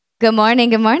Good morning,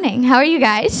 good morning. How are you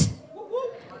guys?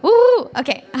 Woo!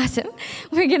 Okay, awesome.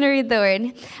 We're going to read the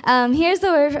word. Here's the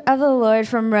word of the Lord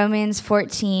from Romans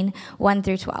 14, 1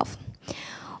 through 12.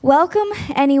 Welcome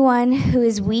anyone who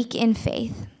is weak in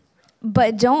faith,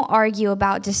 but don't argue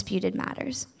about disputed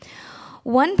matters.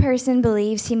 One person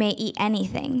believes he may eat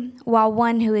anything, while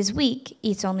one who is weak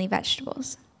eats only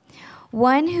vegetables.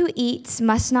 One who eats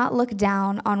must not look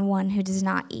down on one who does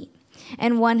not eat,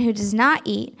 and one who does not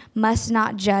eat must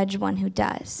not judge one who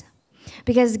does,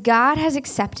 because God has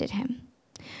accepted him.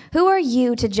 Who are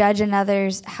you to judge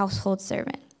another's household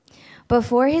servant?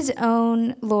 Before his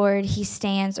own Lord he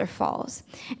stands or falls,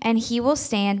 and he will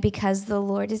stand because the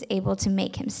Lord is able to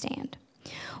make him stand.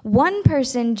 One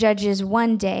person judges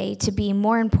one day to be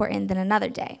more important than another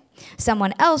day.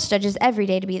 Someone else judges every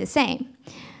day to be the same.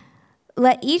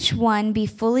 Let each one be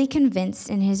fully convinced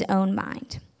in his own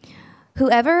mind.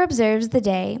 Whoever observes the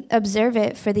day, observe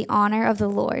it for the honor of the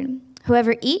Lord.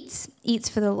 Whoever eats, eats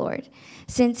for the Lord,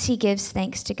 since he gives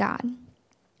thanks to God.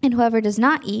 And whoever does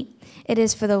not eat, it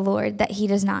is for the Lord that he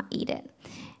does not eat it,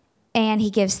 and he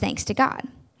gives thanks to God.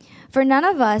 For none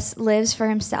of us lives for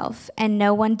himself, and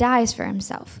no one dies for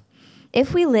himself.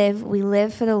 If we live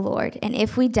for the Lord, and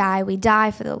if we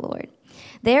die for the Lord.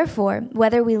 Therefore,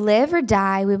 whether we live or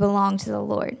die, we belong to the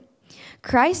Lord.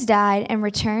 Christ died and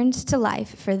returned to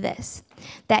life for this,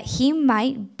 that he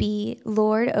might be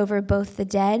Lord over both the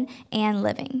dead and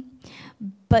living.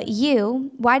 But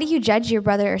you, why do you judge your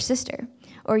brother or sister?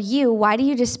 Or you, why do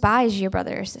you despise your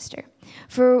brother or sister?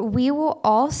 For we will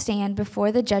all stand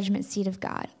before the judgment seat of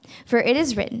God. For it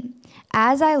is written,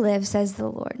 "As I live, says the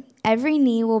Lord, every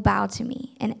knee will bow to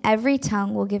me, and every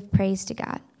tongue will give praise to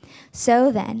God."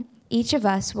 So then, each of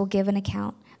us will give an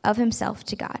account of himself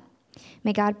to God.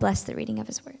 May God bless the reading of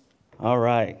his word. All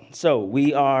right. So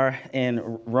we are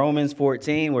in Romans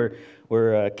 14.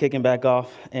 We're kicking back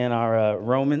off in our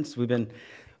Romans.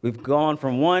 We've gone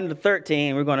from 1 to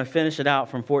 13. We're going to finish it out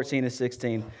from 14 to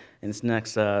 16 in this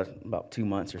next about 2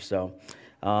 months or so.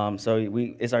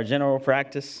 It's our general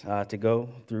practice to go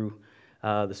through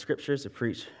the scriptures, to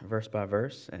preach verse by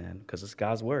verse, and because it's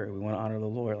God's word, we want to honor the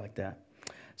Lord like that.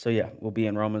 So yeah, we'll be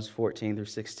in Romans 14 through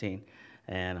 16,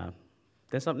 and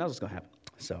then something else is going to happen.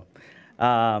 So,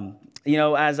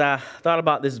 as I thought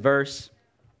about this verse,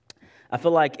 I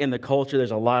feel like in the culture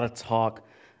there's a lot of talk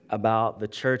about the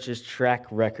church's track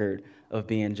record of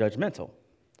being judgmental.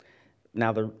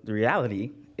 Now, the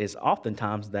reality is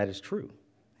oftentimes that is true.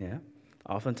 Yeah,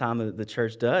 oftentimes the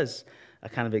church does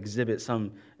kind of exhibit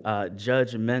some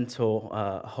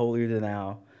judgmental,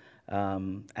 holier-than-thou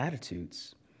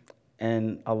attitudes.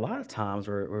 And a lot of times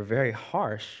we're very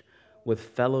harsh with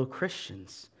fellow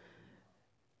Christians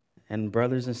and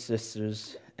brothers and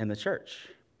sisters in the church.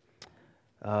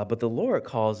 But the Lord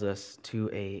calls us to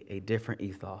a different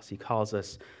ethos. He calls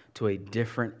us to a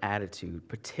different attitude,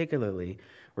 particularly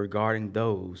regarding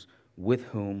those with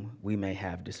whom we may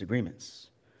have disagreements.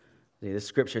 The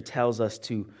scripture tells us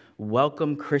to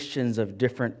welcome Christians of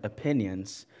different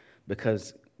opinions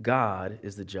because God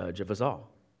is the judge of us all.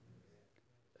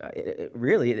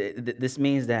 This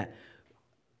means that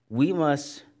we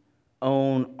must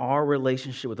own our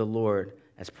relationship with the Lord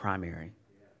as primary.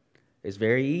 It's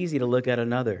very easy to look at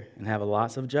another and have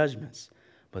lots of judgments,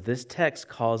 but this text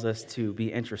calls us to be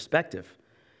introspective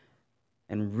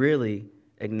and really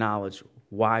acknowledge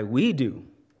why we do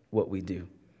what we do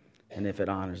and if it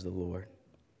honors the Lord.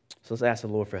 So let's ask the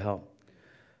Lord for help.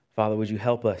 Father, would you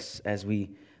help us as we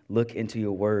look into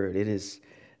your word? It is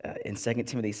in 2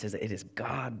 Timothy, it says that it is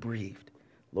God-breathed.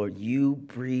 Lord, you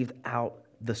breathed out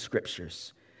the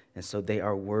scriptures, and so they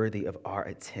are worthy of our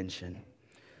attention.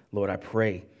 Lord, I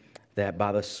pray that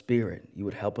by the Spirit, you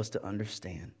would help us to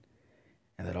understand,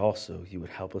 and that also you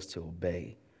would help us to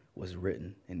obey what's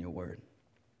written in your word.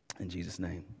 In Jesus'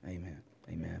 name, amen.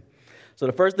 Amen. So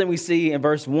the first thing we see in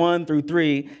verse 1 through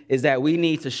 3 is that we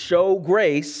need to show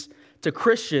grace to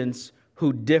Christians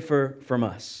who differ from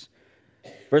us.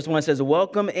 Verse 1 says,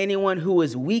 "Welcome anyone who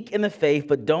is weak in the faith,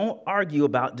 but don't argue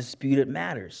about disputed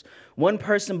matters. One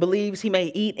person believes he may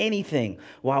eat anything,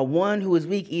 while one who is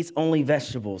weak eats only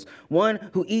vegetables. One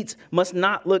who eats must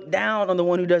not look down on the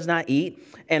one who does not eat,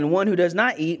 and one who does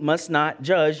not eat must not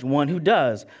judge one who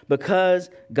does, because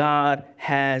God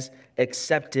has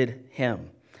accepted him."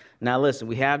 Now listen,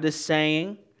 we have this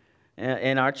saying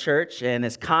in our church, and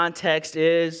its context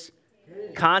is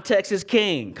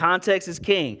king. Context is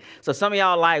king. So some of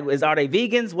y'all are they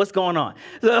vegans? What's going on?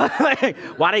 So,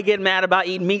 why they get mad about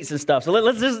eating meats and stuff? So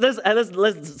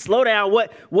let's slow down.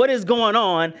 What is going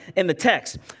on in the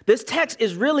text? This text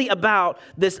is really about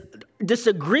this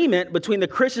disagreement between the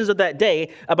Christians of that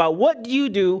day about what do you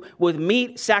do with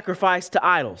meat sacrificed to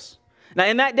idols. Now,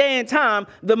 in that day and time,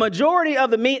 the majority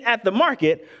of the meat at the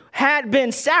market had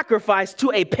been sacrificed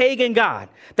to a pagan god.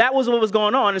 That was what was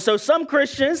going on. And so some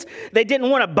Christians, they didn't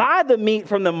want to buy the meat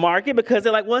from the market because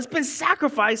they're like, well, it's been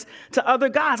sacrificed to other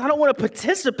gods. I don't want to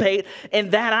participate in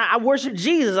that. I worship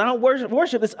Jesus. I don't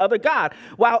worship this other god.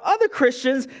 While other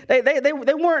Christians, they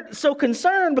weren't so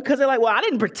concerned because they're like, well, I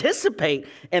didn't participate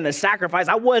in the sacrifice.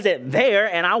 I wasn't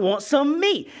there and I want some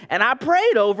meat. And I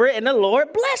prayed over it and the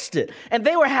Lord blessed it. And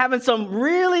they were having some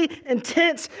really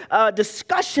intense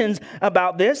discussions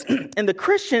about this. And the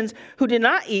Christians who did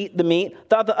not eat the meat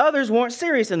thought the others weren't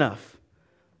serious enough.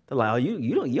 They're like, oh,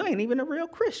 you ain't even a real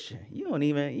Christian. You don't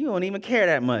even care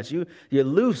that much. You're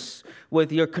loose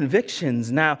with your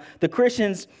convictions. Now, the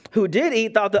Christians who did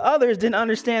eat thought the others didn't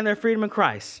understand their freedom in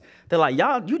Christ. They're like,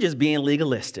 y'all, you just being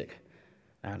legalistic.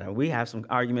 Now, we have some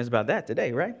arguments about that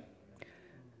today, right?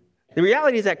 The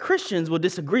reality is that Christians will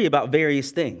disagree about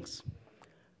various things.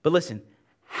 But listen,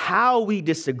 how we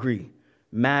disagree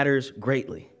matters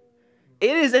greatly.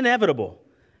 It is inevitable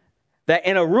that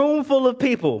in a room full of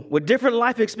people with different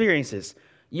life experiences,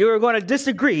 you're going to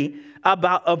disagree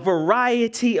about a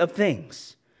variety of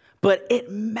things. But it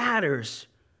matters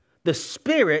the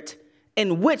spirit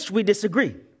in which we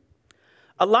disagree.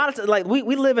 A lot of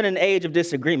we live in an age of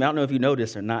disagreement. I don't know if you know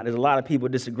this or not. There's a lot of people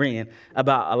disagreeing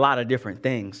about a lot of different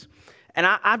things. And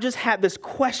I've just had this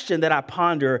question that I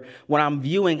ponder when I'm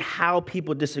viewing how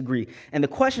people disagree. And the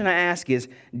question I ask is,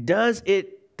 does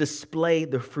it display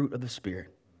the fruit of the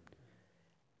Spirit?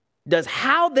 Does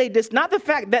how they not the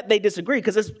fact that they disagree,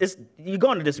 because you're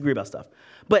going to disagree about stuff,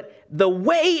 but the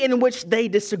way in which they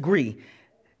disagree,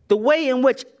 the way in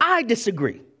which I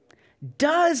disagree,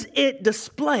 does it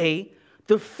display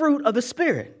the fruit of the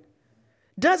Spirit?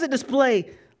 Does it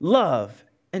display love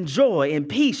and joy and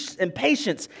peace and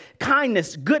patience,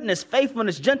 kindness, goodness,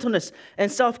 faithfulness, gentleness,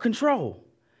 and self-control?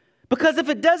 Because if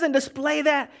it doesn't display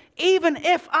that, even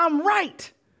if I'm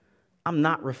right, I'm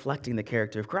not reflecting the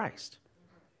character of Christ.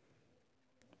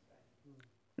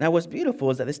 Now, what's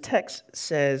beautiful is that this text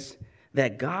says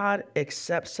that God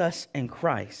accepts us in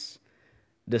Christ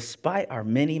despite our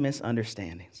many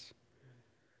misunderstandings.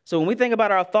 So when we think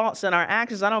about our thoughts and our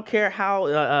actions, I don't care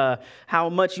how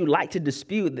much you like to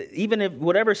dispute, even if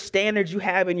whatever standards you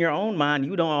have in your own mind,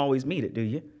 you don't always meet it, do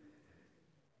you?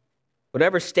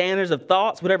 Whatever standards of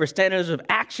thoughts, whatever standards of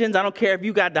actions, I don't care if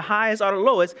you got the highest or the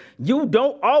lowest, you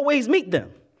don't always meet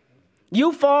them.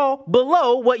 You fall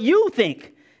below what you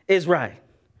think is right.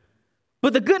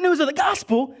 But the good news of the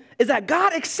gospel is that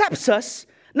God accepts us,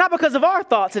 not because of our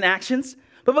thoughts and actions,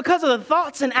 but because of the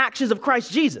thoughts and actions of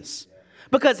Christ Jesus.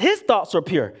 Because his thoughts are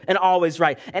pure and always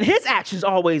right. And his actions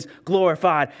always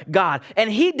glorified God. And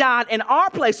he died in our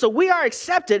place. So we are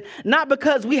accepted not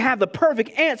because we have the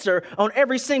perfect answer on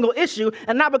every single issue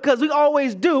and not because we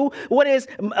always do what is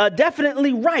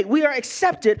definitely right. We are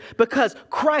accepted because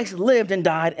Christ lived and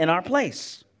died in our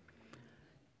place.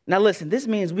 Now listen, this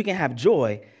means we can have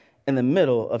joy in the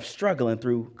middle of struggling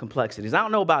through complexities. I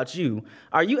don't know about you.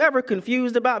 Are you ever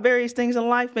confused about various things in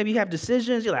life? Maybe you have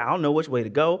decisions. You're like, I don't know which way to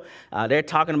go. They're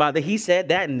talking about that he said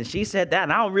that and she said that,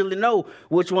 and I don't really know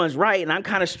which one's right, and I'm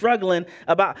kind of struggling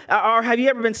about, or have you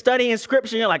ever been studying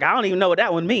scripture and you're like, I don't even know what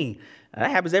that one means. That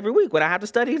happens every week when I have to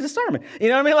study the sermon. You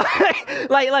know what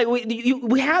I mean?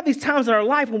 We have these times in our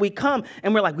life when we come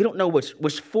and we're like, we don't know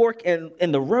which fork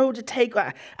in the road to take.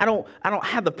 I don't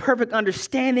have the perfect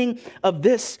understanding of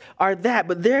this or that.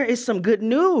 But there is some good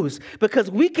news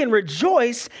because we can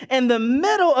rejoice in the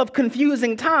middle of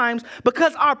confusing times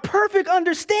because our perfect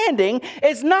understanding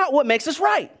is not what makes us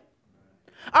right.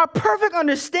 Our perfect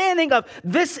understanding of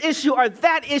this issue or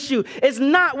that issue is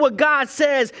not what God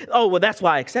says, oh, well, that's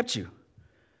why I accept you.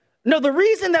 No, the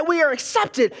reason that we are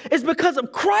accepted is because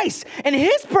of Christ and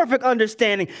his perfect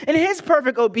understanding and his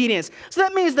perfect obedience. So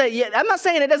that means that, I'm not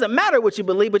saying it doesn't matter what you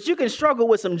believe, but you can struggle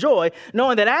with some joy,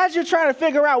 knowing that as you're trying to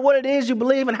figure out what it is you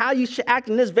believe and how you should act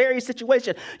in this very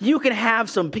situation, you can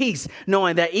have some peace,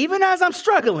 knowing that even as I'm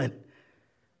struggling,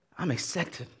 I'm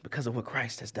accepted because of what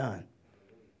Christ has done.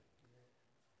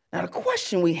 Now, the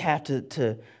question we have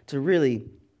to really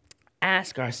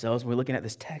ask ourselves when we're looking at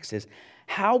this text is,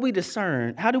 how do we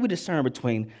discern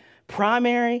between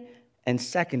primary and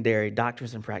secondary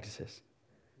doctrines and practices?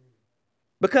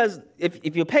 Because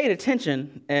if you paid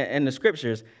attention in the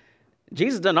scriptures,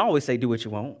 Jesus doesn't always say, do what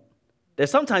you want. There's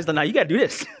sometimes, no, you got to do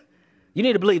this. You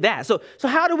need to believe that. So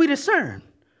how do we discern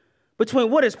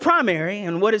between what is primary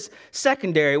and what is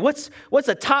secondary. What's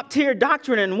a top tier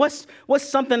doctrine and what's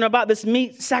something about this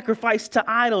meat sacrifice to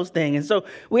idols thing. And so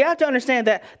we have to understand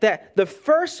that the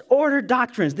first order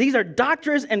doctrines, these are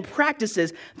doctrines and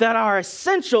practices that are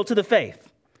essential to the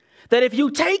faith. That if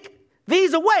you take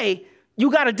these away,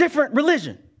 you got a different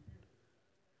religion.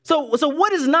 So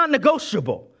what is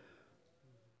non-negotiable?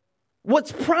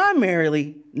 What's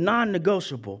primarily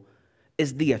non-negotiable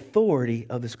is the authority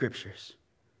of the scriptures.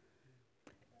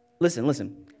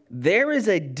 Listen. There is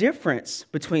a difference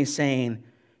between saying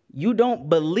you don't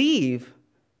believe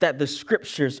that the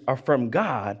scriptures are from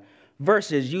God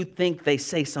versus you think they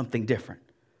say something different.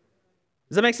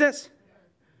 Does that make sense?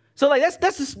 So like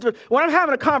that's just, when I'm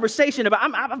having a conversation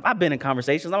about, I've been in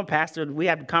conversations. I'm a pastor. We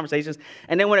have conversations,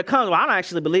 and then when it comes, well, I don't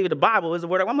actually believe the Bible is the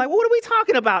word. I'm like, well, what are we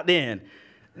talking about then?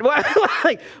 Well,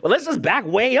 let's just back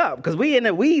way up because we in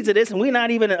the weeds of this, and we're not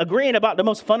even agreeing about the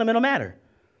most fundamental matter.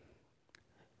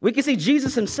 We can see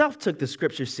Jesus himself took the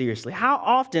scriptures seriously. How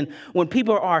often when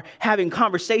people are having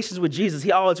conversations with Jesus,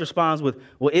 he always responds with,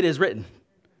 well, it is written.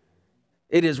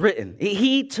 It is written.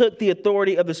 He took the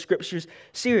authority of the scriptures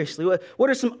seriously. What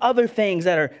are some other things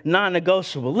that are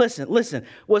non-negotiable? Listen.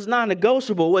 What's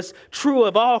non-negotiable, what's true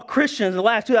of all Christians in the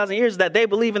last 2,000 years is that they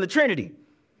believe in the Trinity.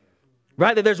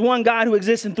 Right? That there's one God who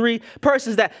exists in three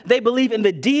persons, that they believe in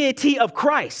the deity of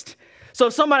Christ. So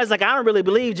if somebody's like, I don't really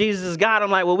believe Jesus is God, I'm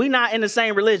like, well, we're not in the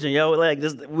same religion, yo. Like,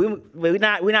 we're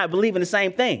not believing the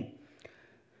same thing.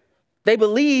 They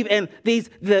believe in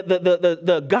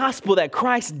the gospel that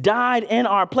Christ died in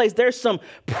our place. There's some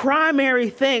primary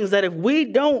things that if we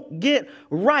don't get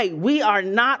right, we are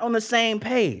not on the same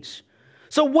page.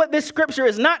 So what this scripture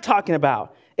is not talking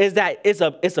about is that it's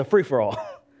a free-for-all.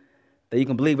 That you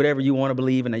can believe whatever you want to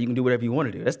believe and that you can do whatever you want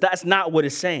to do. That's not what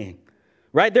it's saying.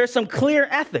 Right? There's some clear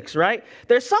ethics, right?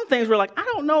 There's some things where like, I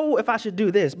don't know if I should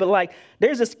do this, but like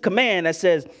there's this command that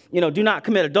says, do not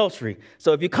commit adultery.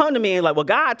 So if you come to me and like, well,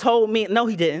 God told me, no,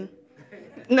 he didn't.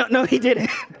 No, he didn't.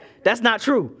 That's not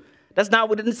true. That's not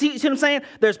what, see what I'm saying?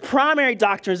 There's primary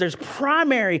doctrines, there's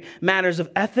primary matters of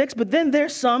ethics, but then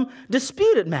there's some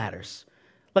disputed matters.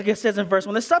 Like it says in verse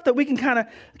 1, there's stuff that we can kind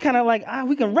of like,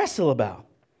 we can wrestle about.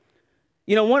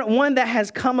 One that has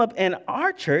come up in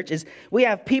our church is we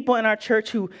have people in our church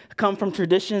who come from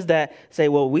traditions that say,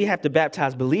 well, we have to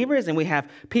baptize believers, and we have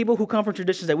people who come from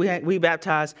traditions that we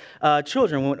baptize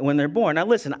children when they're born. Now,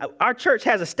 listen, our church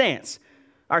has a stance.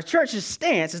 Our church's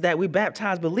stance is that we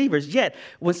baptize believers, yet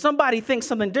when somebody thinks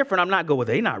something different, I'm not going, well,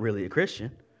 they're not really a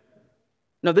Christian.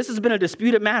 No, this has been a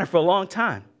disputed matter for a long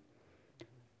time.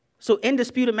 So in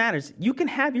disputed matters, you can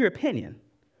have your opinion,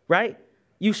 right?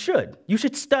 You should. You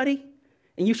should study.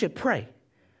 And you should pray.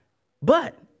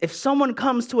 But if someone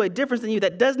comes to a difference than you,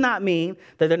 that does not mean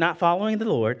that they're not following the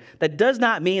Lord. That does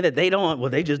not mean that they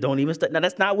just don't even study. Now,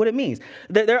 that's not what it means.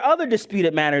 There are other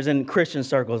disputed matters in Christian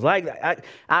circles. Like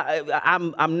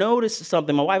I'm noticed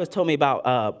something. My wife has told me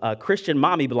about Christian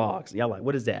mommy blogs. Y'all like,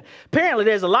 what is that? Apparently,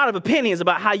 there's a lot of opinions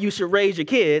about how you should raise your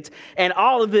kids, and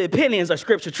all of the opinions are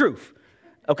scripture truth.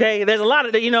 Okay, there's a lot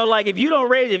of, like if you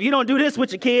don't do this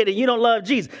with your kid and you don't love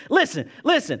Jesus. Listen,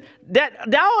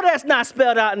 all that's not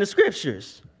spelled out in the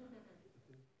scriptures.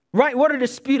 Right? What are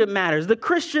disputed matters? The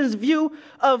Christian's view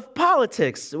of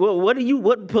politics. Well,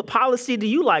 what policy do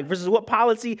you like versus what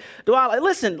policy do I like?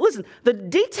 Listen, the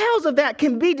details of that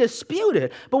can be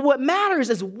disputed, but what matters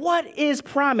is what is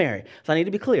primary. So I need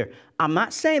to be clear. I'm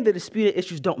not saying the disputed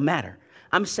issues don't matter.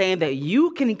 I'm saying that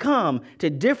you can come to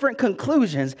different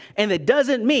conclusions, and it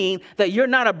doesn't mean that you're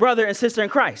not a brother and sister in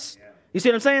Christ. You see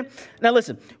what I'm saying? Now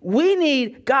listen, we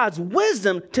need God's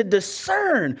wisdom to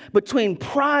discern between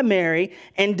primary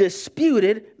and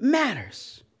disputed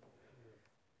matters.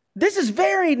 This is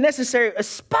very necessary,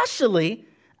 especially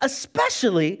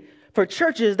for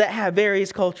churches that have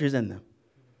various cultures in them.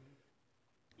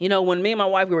 When me and my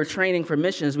wife, we were training for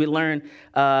missions, we learned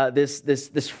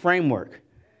this framework.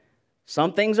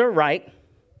 Some things are right,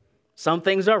 some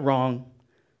things are wrong,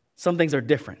 some things are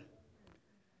different.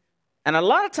 And a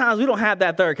lot of times we don't have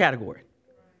that third category.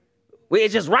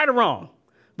 It's just right or wrong.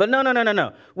 But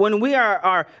no. When we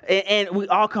and we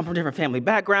all come from different family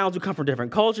backgrounds, we come from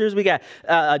different cultures, we got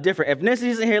different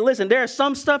ethnicities in here. Listen, there's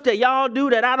some stuff that y'all do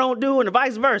that I don't do, and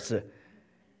vice versa.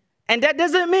 And that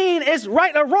doesn't mean it's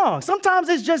right or wrong. Sometimes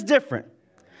it's just different.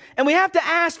 And we have to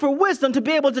ask for wisdom to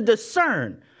be able to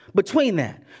discern between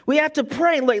that. We have to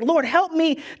pray, like, Lord, help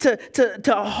me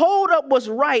to hold up what's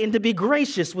right and to be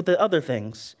gracious with the other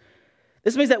things.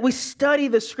 This means that we study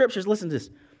the scriptures, listen to this,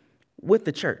 with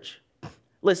the church.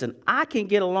 Listen, I can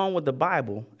get along with the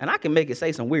Bible, and I can make it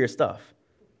say some weird stuff.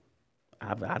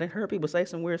 I done heard people say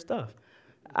some weird stuff.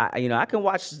 I can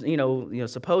watch,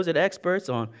 supposed experts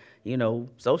on,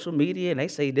 social media, and they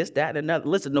say this, that, and another.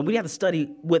 Listen, no, we have to study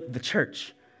with the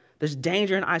church. There's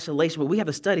danger in isolation, but we have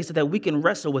to study so that we can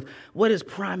wrestle with what is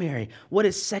primary, what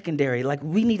is secondary. Like,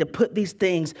 we need to put these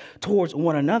things towards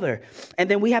one another. And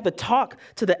then we have to talk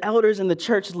to the elders and the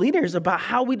church leaders about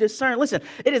how we discern. Listen,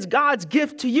 it is God's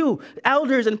gift to you,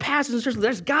 elders and pastors and church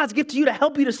leaders. It's God's gift to you to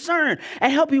help you discern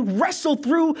and help you wrestle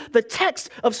through the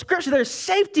text of Scripture. There's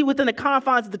safety within the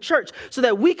confines of the church so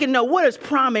that we can know what is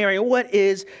primary and what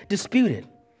is disputed.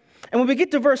 And when we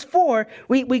get to verse 4,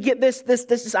 we get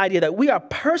this idea that we are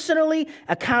personally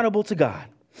accountable to God.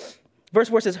 Verse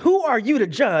 4 says, who are you to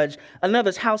judge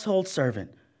another's household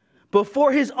servant?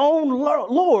 Before his own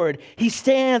Lord, he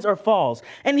stands or falls.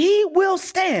 And he will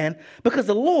stand because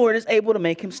the Lord is able to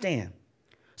make him stand.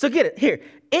 So get it here.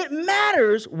 It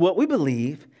matters what we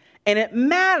believe, and it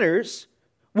matters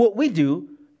what we do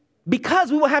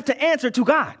because we will have to answer to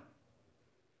God.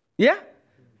 Yeah?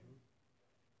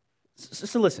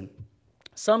 So listen,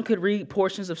 some could read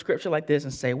portions of Scripture like this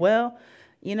and say, well,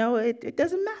 it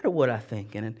doesn't matter what I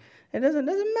think, and it doesn't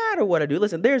matter what I do.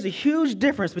 Listen, there's a huge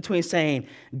difference between saying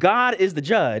God is the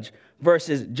judge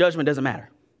versus judgment doesn't matter.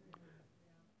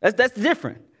 That's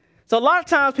different. So a lot of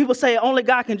times people say only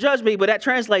God can judge me, but that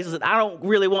translates as I don't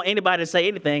really want anybody to say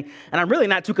anything, and I'm really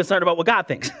not too concerned about what God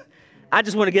thinks. I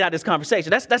just want to get out of this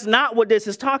conversation. That's not what this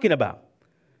is talking about.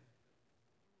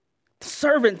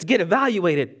 Servants get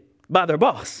evaluated by their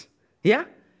boss, yeah?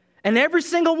 And every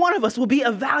single one of us will be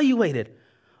evaluated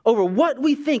over what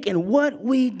we think and what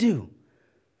we do.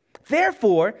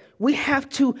 Therefore, we have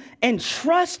to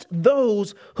entrust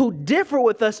those who differ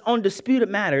with us on disputed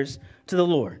matters to the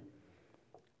Lord.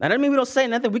 Now, that doesn't mean we don't say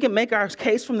nothing. We can make our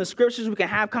case from the Scriptures. We can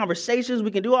have conversations.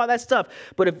 We can do all that stuff.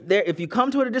 But if you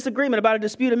come to a disagreement about a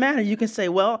disputed matter, you can say,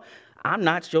 well, I'm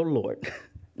not your Lord.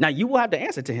 Now, you will have to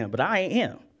answer to him, but I ain't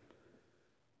him.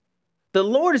 The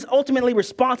Lord is ultimately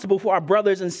responsible for our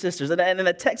brothers and sisters. And in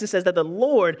the text, it says that the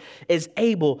Lord is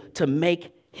able to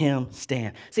make him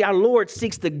stand. See, our Lord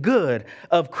seeks the good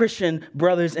of Christian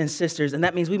brothers and sisters, and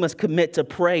that means we must commit to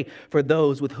pray for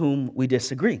those with whom we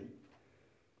disagree.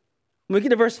 When we get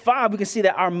to verse 5, we can see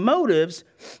that our motives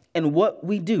and what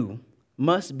we do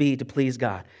must be to please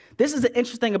God. This is the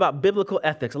interesting thing about biblical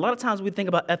ethics. A lot of times we think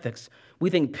about ethics, we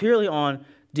think purely on,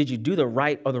 did you do the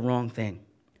right or the wrong thing?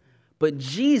 But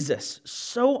Jesus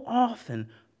so often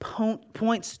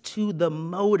points to the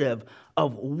motive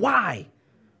of why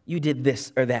you did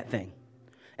this or that thing.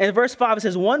 And in verse 5, it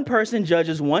says, one person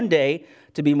judges one day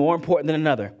to be more important than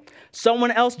another. Someone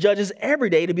else judges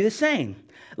every day to be the same.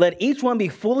 Let each one be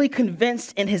fully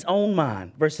convinced in his own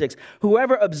mind. Verse 6,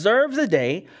 whoever observes a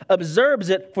day observes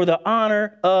it for the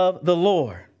honor of the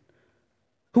Lord.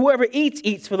 Whoever eats,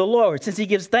 eats for the Lord, since he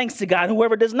gives thanks to God.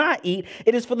 Whoever does not eat,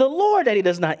 it is for the Lord that he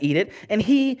does not eat it, and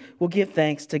he will give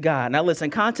thanks to God. Now listen,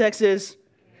 context is,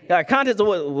 context of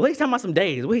what he's talking about some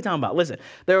days. What are you talking about? Listen,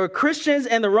 there were Christians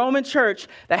in the Roman church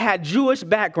that had Jewish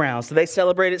backgrounds. So they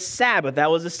celebrated Sabbath.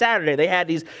 That was a Saturday. They had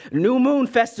these new moon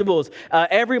festivals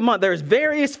every month. There's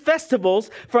various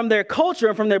festivals from their culture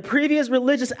and from their previous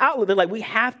religious outlet. They're like, we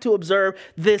have to observe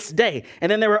this day.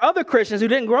 And then there were other Christians who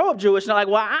didn't grow up Jewish. And they're like,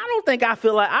 well, I don't think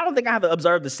I have to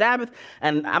observe the Sabbath.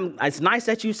 And it's nice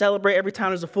that you celebrate every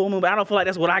time there's a full moon, but I don't feel like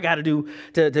that's what I got to do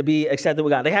to be accepted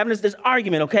with God. They're having this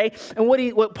argument, okay? And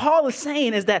what Paul is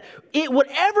saying is that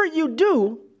whatever you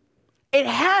do, it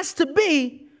has to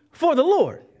be for the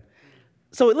Lord.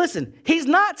 So listen, he's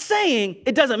not saying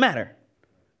it doesn't matter.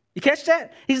 You catch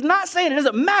that? He's not saying it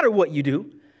doesn't matter what you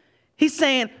do. He's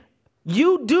saying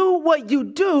you do what you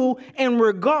do in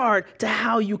regard to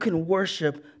how you can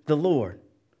worship the Lord.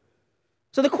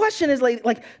 So the question is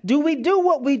like, do we do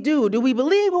what we do? Do we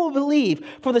believe what we believe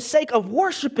for the sake of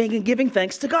worshiping and giving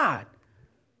thanks to God?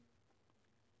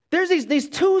 There's these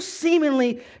two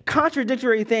seemingly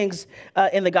contradictory things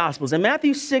in the Gospels. In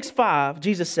Matthew 6:5,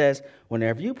 Jesus says,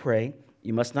 whenever you pray,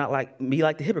 you must not be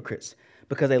like the hypocrites,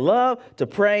 because they love to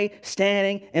pray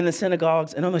standing in the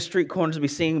synagogues and on the street corners to be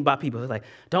seen by people. It's like,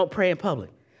 don't pray in public.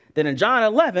 Then in John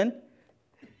 11,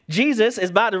 Jesus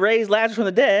is about to raise Lazarus from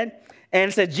the dead, and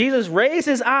it said, Jesus raised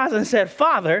his eyes and said,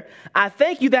 Father, I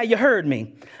thank you that you heard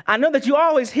me. I know that you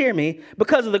always hear me.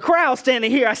 Because of the crowd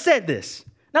standing here, I said this.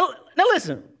 Now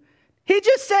listen. He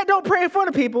just said don't pray in front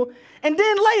of people. And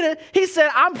then later, he said,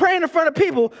 I'm praying in front of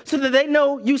people so that they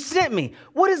know you sent me.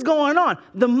 What is going on?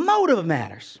 The motive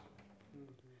matters.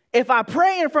 If I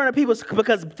pray in front of people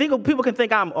because people can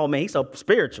think oh man, he's so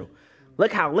spiritual.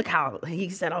 Look how he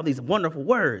said all these wonderful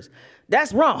words.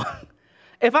 That's wrong.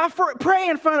 If I pray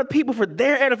in front of people for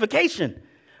their edification,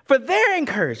 for their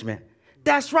encouragement,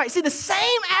 That's right. See, the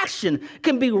same action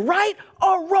can be right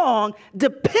or wrong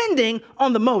depending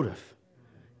on the motive.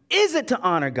 Is it to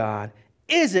honor God?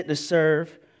 Is it to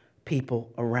serve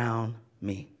people around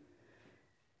me?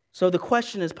 So the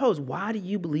question is posed, why do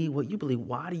you believe what you believe?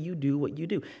 Why do you do what you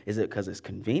do? Is it because it's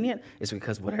convenient? Is it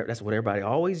because that's what everybody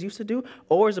always used to do?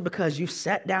 Or is it because you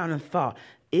sat down and thought,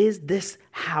 is this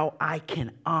how I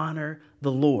can honor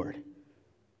the Lord?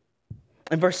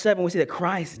 In verse 7, we see that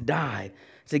Christ died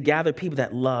to gather people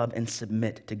that love and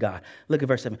submit to God. Look at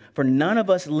verse 7. For none of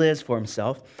us lives for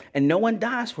himself, and no one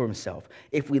dies for himself.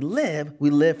 If we live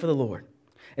for the Lord.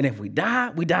 And if we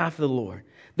die for the Lord.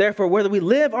 Therefore, whether we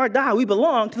live or die, we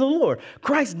belong to the Lord.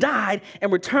 Christ died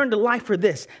and returned to life for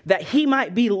this, that he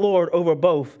might be Lord over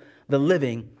both the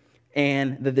living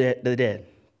and the dead.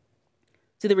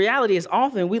 See, the reality is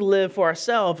often we live for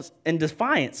ourselves in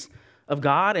defiance of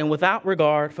God and without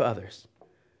regard for others.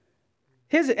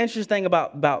 Here's an interesting thing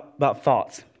about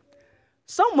thoughts.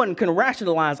 Someone can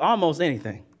rationalize almost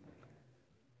anything.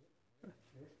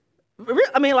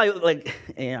 I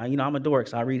mean, I'm a dork,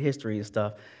 so I read history and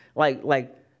stuff.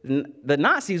 The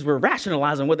Nazis were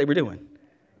rationalizing what they were doing.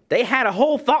 They had a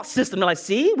whole thought system. They're like,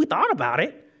 see, we thought about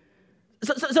it.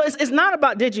 So it's not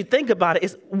about did you think about it.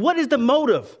 It's what is the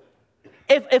motive?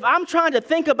 If I'm trying to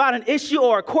think about an issue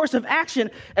or a course of action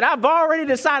and I've already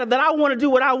decided that I want to do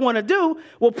what I want to do,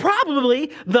 well,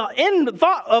 probably the end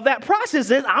thought of that process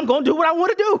is I'm going to do what I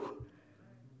want to do.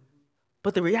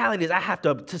 But the reality is I have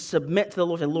to submit to the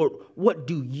Lord and say, Lord, what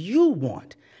do you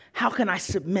want? How can I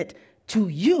submit to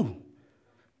you?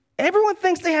 Everyone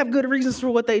thinks they have good reasons for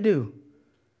what they do.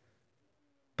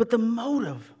 But the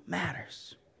motive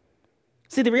matters.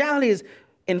 See, the reality is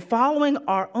in following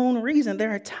our own reason,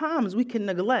 there are times we can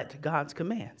neglect God's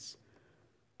commands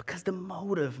because the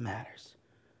motive matters.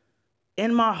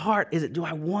 In my heart, do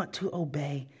I want to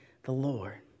obey the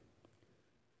Lord?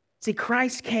 See,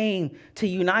 Christ came to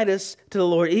unite us to the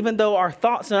Lord, even though our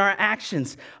thoughts and our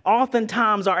actions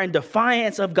oftentimes are in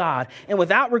defiance of God and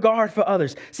without regard for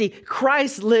others. See,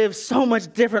 Christ lived so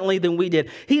much differently than we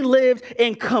did. He lived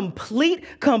in complete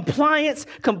compliance,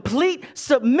 complete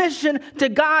submission to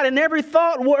God in every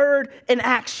thought, word, and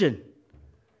action.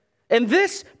 And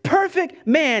this perfect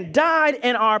man died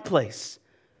in our place.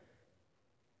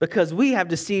 Because we have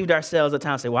deceived ourselves at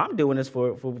times, say, well, I'm doing this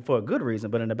for a good reason.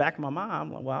 But in the back of my mind,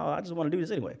 I'm like, well, I just want to do this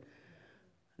anyway.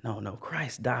 No,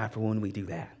 Christ died for when we do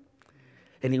that.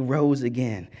 And he rose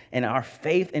again. And our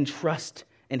faith and trust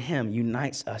in him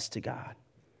unites us to God.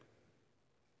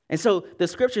 And so the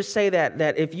scriptures say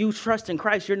that if you trust in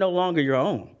Christ, you're no longer your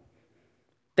own.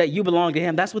 That you belong to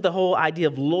him. That's what the whole idea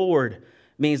of Lord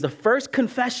means. The first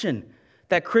confession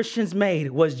that Christians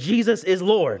made was Jesus is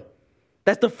Lord.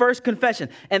 That's the first confession.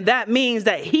 And that means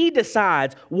that he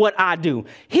decides what I do.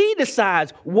 He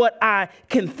decides what I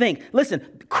can think. Listen,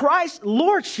 Christ's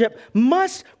lordship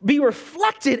must be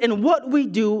reflected in what we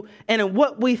do and in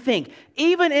what we think.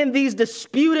 Even in these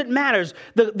disputed matters,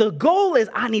 the goal is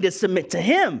I need to submit to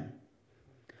him.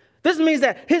 This means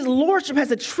that his lordship has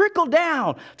to trickle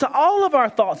down to all of our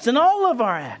thoughts and all of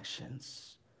our actions.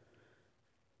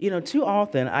 You know, too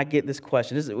often I get this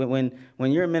question. This is when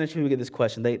you're in ministry, we get this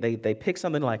question. They pick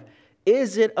something like,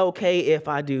 is it okay if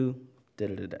I do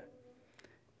da-da-da-da?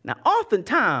 Now,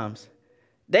 oftentimes,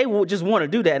 they will just want to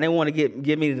do that, and they want to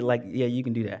get me to like, yeah, you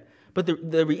can do that. But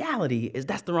the reality is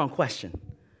that's the wrong question.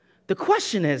 The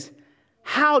question is,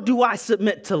 how do I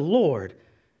submit to the Lord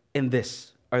in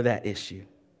this or that issue?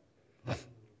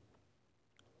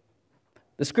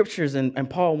 The scriptures and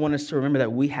Paul want us to remember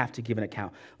that we have to give an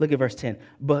account. Look at verse 10.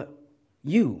 But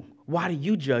you, why do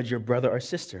you judge your brother or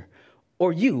sister?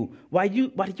 Or you, why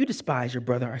do you despise your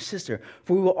brother or sister?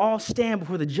 For we will all stand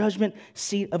before the judgment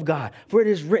seat of God. For it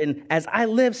is written, as I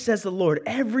live, says the Lord,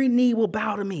 every knee will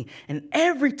bow to me, and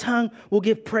every tongue will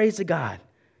give praise to God.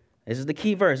 This is the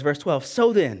key verse, verse 12.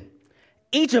 So then,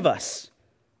 each of us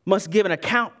must give an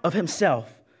account of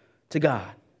himself to God.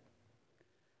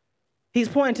 He's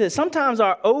pointing to this. Sometimes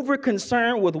our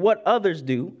over-concern with what others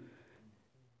do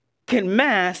can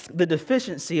mask the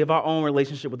deficiency of our own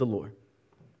relationship with the Lord.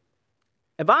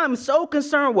 If I'm so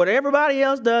concerned with what everybody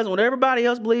else does and what everybody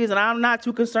else believes, and I'm not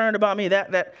too concerned about me,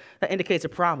 that indicates a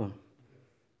problem.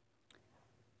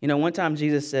 You know, one time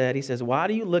Jesus said, he says, why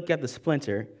do you look at the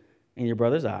splinter in your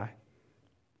brother's eye,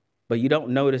 but you don't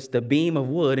notice the beam of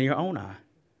wood in your own eye?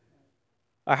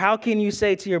 Or how can you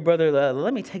say to your brother,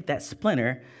 let me take that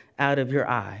splinter out of your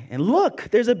eye? And look,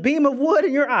 there's a beam of wood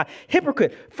in your eye.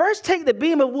 Hypocrite, first take the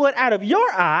beam of wood out of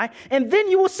your eye, and then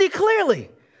you will see clearly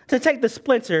to take the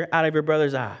splinter out of your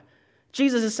brother's eye.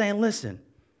 Jesus is saying, listen,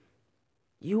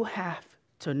 you have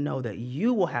to know that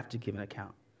you will have to give an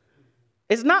account.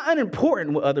 It's not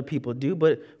unimportant what other people do,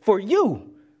 but for you,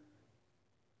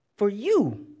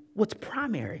 what's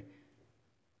primary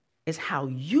is how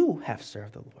you have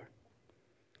served the Lord.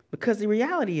 Because the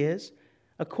reality is,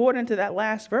 according to that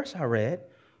last verse I read,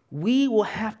 we will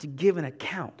have to give an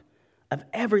account of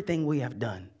everything we have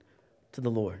done to the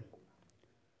Lord.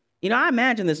 You know, I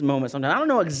imagine this moment sometimes. I don't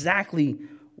know exactly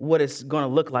what it's going to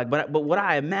look like, but what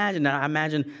I imagine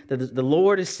that the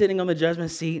Lord is sitting on the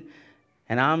judgment seat,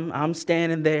 and I'm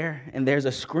standing there, and there's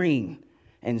a screen,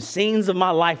 and scenes of my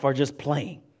life are just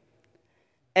playing.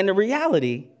 And the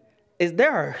reality is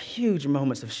there are huge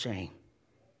moments of shame.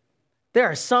 There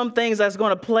are some things that's going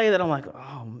to play that I'm like,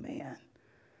 oh man,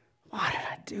 why did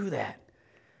I do that?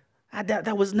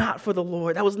 That was not for the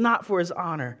Lord. That was not for his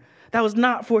honor. That was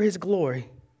not for his glory.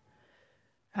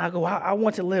 And I go, I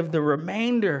want to live the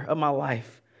remainder of my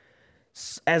life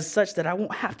as such that I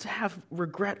won't have to have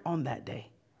regret on that day.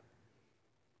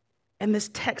 And this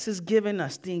text has given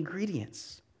us the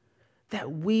ingredients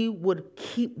that we would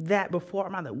keep that before our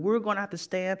mind, that we're going to have to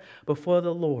stand before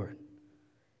the Lord.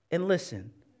 And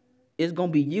listen, it's going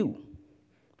to be you,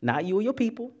 not you and your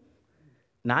people,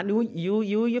 not you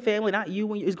and your family, not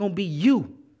you and you. It's going to be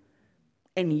you.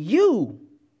 And you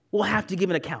will have to give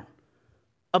an account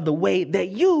of the way that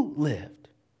you lived.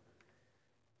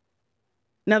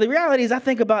 Now, the reality is I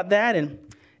think about that, and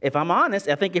if I'm honest,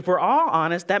 I think if we're all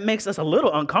honest, that makes us a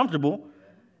little uncomfortable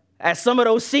as some of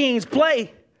those scenes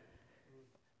play.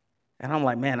 And I'm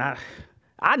like, man,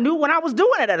 I knew when I was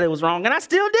doing it that it was wrong, and I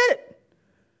still did it.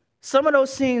 Some of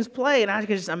those scenes play, and I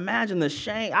can just imagine the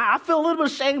shame. I feel a little bit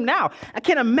of shame now. I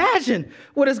can't imagine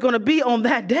what it's going to be on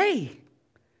that day.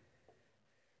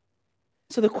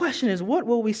 So the question is, what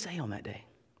will we say on that day?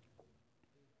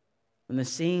 When the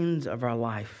scenes of our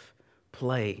life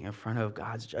play in front of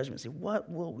God's judgment, see, what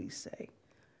will we say?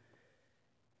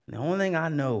 And the only thing I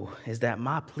know is that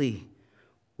my plea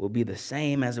will be the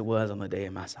same as it was on the day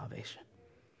of my salvation.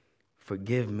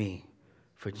 Forgive me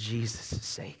for Jesus'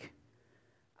 sake.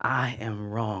 I am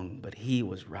wrong, but he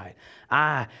was right.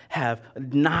 I have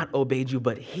not obeyed you,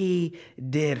 but he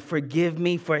did. Forgive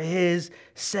me for his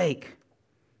sake.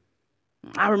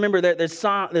 I remember that this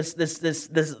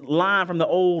line from the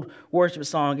old worship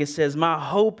song. It says, my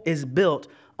hope is built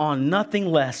on nothing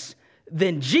less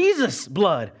than Jesus'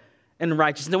 blood and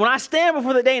righteousness. And when I stand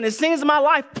before the day and the scenes of my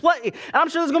life play, and I'm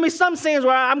sure there's going to be some scenes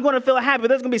where I'm going to feel happy, but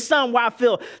there's going to be some where I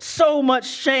feel so much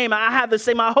shame. I have to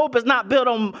say my hope is not built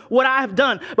on what I have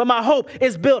done, but my hope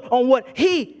is built on what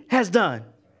he has done.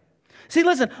 See,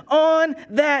 listen, on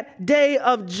that day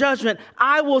of judgment,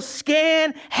 I will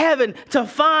scan heaven to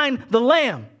find the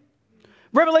Lamb.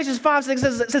 Revelation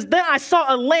 5:6 says, then I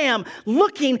saw a lamb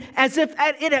looking as if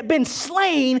it had been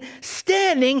slain,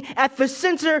 standing at the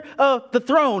center of the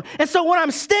throne. And so when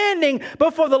I'm standing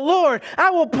before the Lord,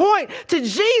 I will point to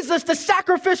Jesus, the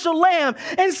sacrificial lamb,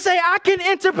 and say, I can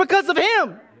enter because of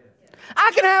him.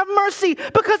 I can have mercy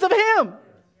because of him.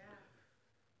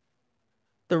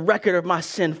 The record of my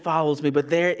sin follows me, but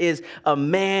there is a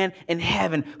man in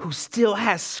heaven who still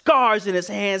has scars in his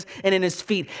hands and in his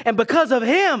feet. And because of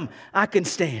him, I can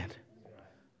stand.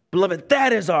 Beloved,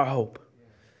 that is our hope.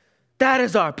 That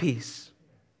is our peace.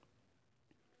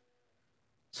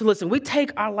 So listen, we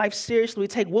take our life seriously. We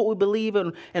take what we believe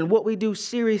in and what we do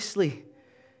seriously.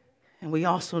 And we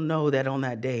also know that on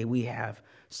that day, we have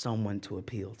someone to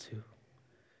appeal to.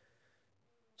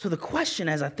 So the question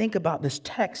as I think about this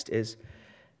text is,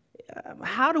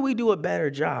 how do we do a better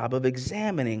job of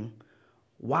examining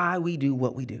why we do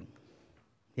what we do?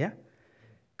 Yeah?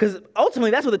 Because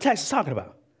ultimately, that's what the text is talking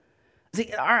about.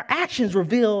 See, our actions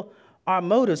reveal our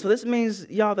motives. So this means,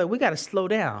 y'all, that we got to slow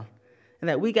down and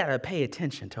that we got to pay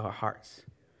attention to our hearts.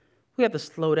 We have to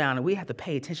slow down and we have to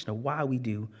pay attention to why we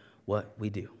do what we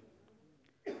do.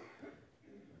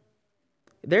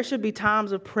 There should be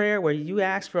times of prayer where you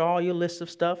ask for all your list of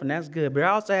stuff, and that's good. But there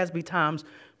also has to be times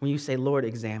when you say, Lord,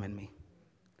 examine me.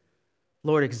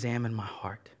 Lord, examine my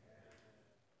heart.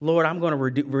 Lord, I'm going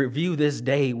to review this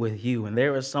day with you. And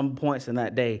there were some points in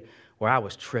that day where I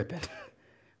was tripping.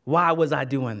 Why was I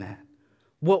doing that?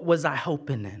 What was I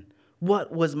hoping in?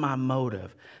 What was my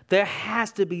motive? There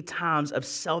has to be times of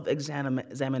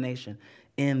self-examination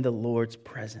in the Lord's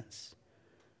presence.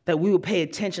 That we will pay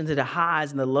attention to the highs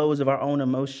and the lows of our own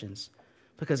emotions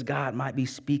because God might be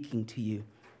speaking to you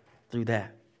through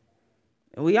that.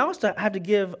 And we also have to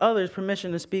give others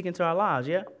permission to speak into our lives,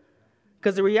 yeah?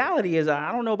 Because the reality is,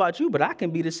 I don't know about you, but I can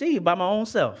be deceived by my own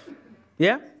self.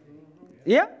 Yeah?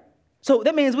 Yeah? So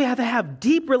that means we have to have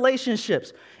deep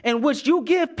relationships in which you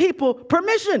give people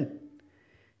permission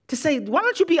to say, why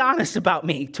don't you be honest about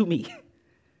me to me?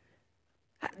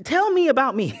 Tell me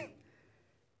about me.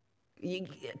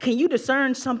 Can you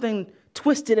discern something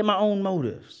twisted in my own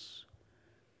motives?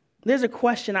 There's a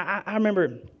question. I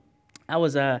remember I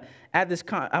was at this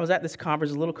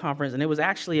conference, a little conference, and it was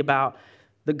actually about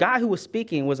the guy who was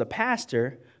speaking was a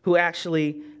pastor who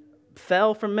actually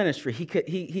fell from ministry.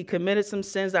 He committed some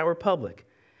sins that were public,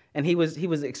 and he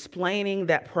was explaining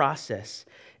that process.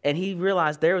 And he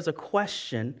realized there was a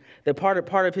question that part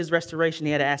of his restoration.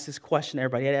 He had to ask this question.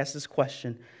 Everybody had to ask this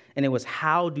question, and it was,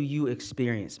 "How do you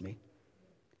experience me?"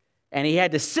 And he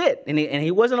had to sit, and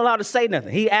he wasn't allowed to say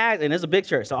nothing. He asked, and it's a big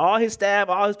church, so all his staff,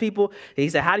 all his people, he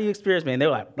said, "How do you experience me?" And they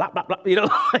were like, blah, blah,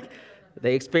 blah, like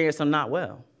they experienced him not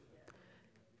well.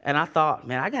 And I thought,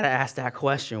 man, I got to ask that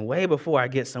question way before I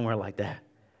get somewhere like that.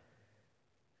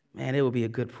 Man, it would be a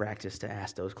good practice to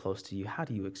ask those close to you, how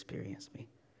do you experience me?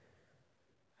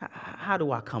 How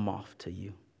do I come off to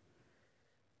you?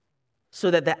 So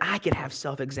that I could have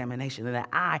self-examination, and that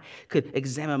I could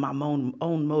examine my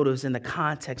own motives in the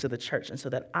context of the church, and so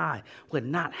that I would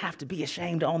not have to be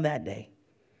ashamed on that day.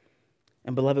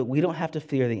 And beloved, we don't have to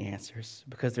fear the answers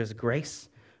because there's grace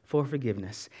for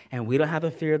forgiveness. And we don't have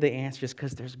a fear of the answers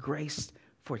because there's grace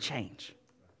for change.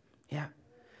 Yeah.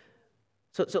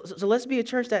 So let's be a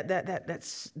church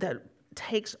that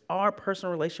takes our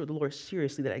personal relationship with the Lord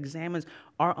seriously, that examines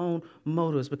our own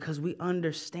motives, because we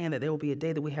understand that there will be a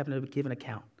day that we have to give an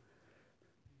account.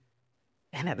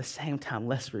 And at the same time,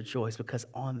 let's rejoice, because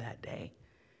on that day,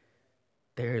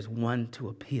 there is one to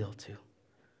appeal to.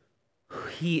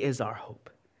 He is our hope.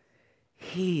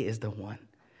 He is the one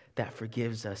that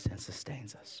forgives us and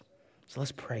sustains us. So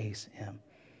let's praise him.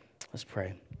 Let's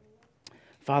pray.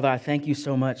 Father, I thank you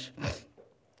so much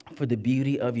for the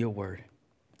beauty of your word.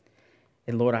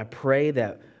 And Lord, I pray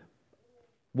that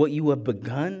what you have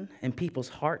begun in people's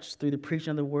hearts through the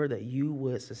preaching of the word, that you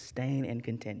would sustain and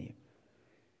continue.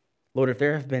 Lord, if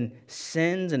there have been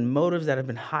sins and motives that have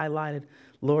been highlighted,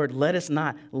 Lord, let us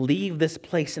not leave this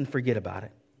place and forget about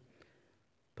it.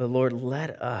 But Lord,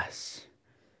 let us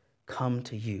come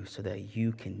to you so that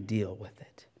you can deal with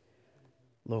it.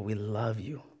 Lord, we love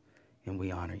you and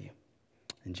we honor you.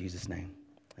 In Jesus' name,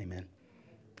 amen.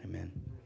 Amen.